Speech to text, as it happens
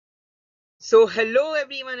So hello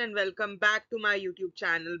everyone and welcome back to my YouTube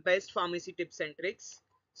channel Best Pharmacy Tips and Tricks.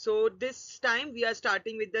 So this time we are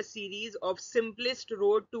starting with the series of simplest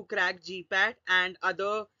road to crack Gpat and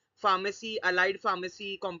other allied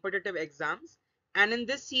pharmacy competitive exams. And in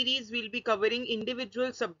this series we'll be covering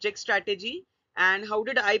individual subject strategy and how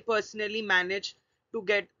did I personally manage to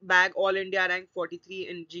get back All India rank 43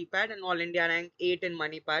 in Gpat and All India rank 8 in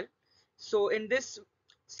Manipal. So in this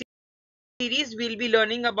series, we'll be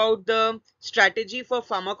learning about the strategy for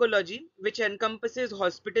pharmacology, which encompasses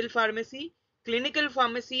hospital pharmacy, clinical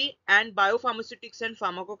pharmacy, and biopharmaceutics and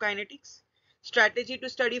pharmacokinetics, strategy to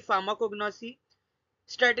study pharmacognosy,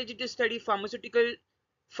 strategy to study pharmaceutics,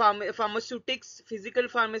 physical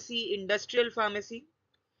pharmacy, industrial pharmacy,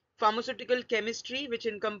 pharmaceutical chemistry, which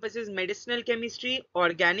encompasses medicinal chemistry,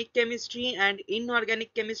 organic chemistry, and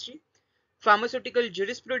inorganic chemistry, pharmaceutical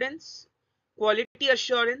jurisprudence, quality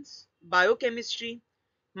assurance, biochemistry,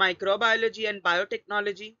 microbiology and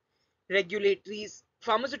biotechnology, regulatories,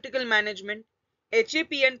 pharmaceutical management,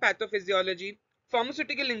 HAP and pathophysiology,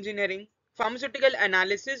 pharmaceutical engineering, pharmaceutical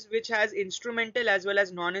analysis, which has instrumental as well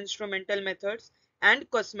as non-instrumental methods, and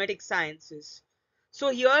cosmetic sciences. So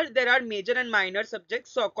here there are major and minor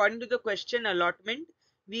subjects. So according to the question allotment,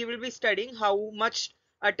 we will be studying how much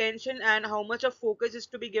attention and how much of focus is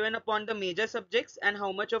to be given upon the major subjects and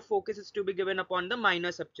how much of focus is to be given upon the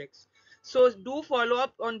minor subjects. So do follow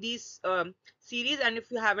up on these series, and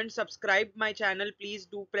if you haven't subscribed my channel, please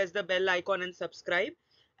do press the bell icon and subscribe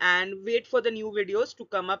and wait for the new videos to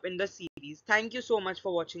come up in the series. Thank you so much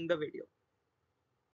for watching the video.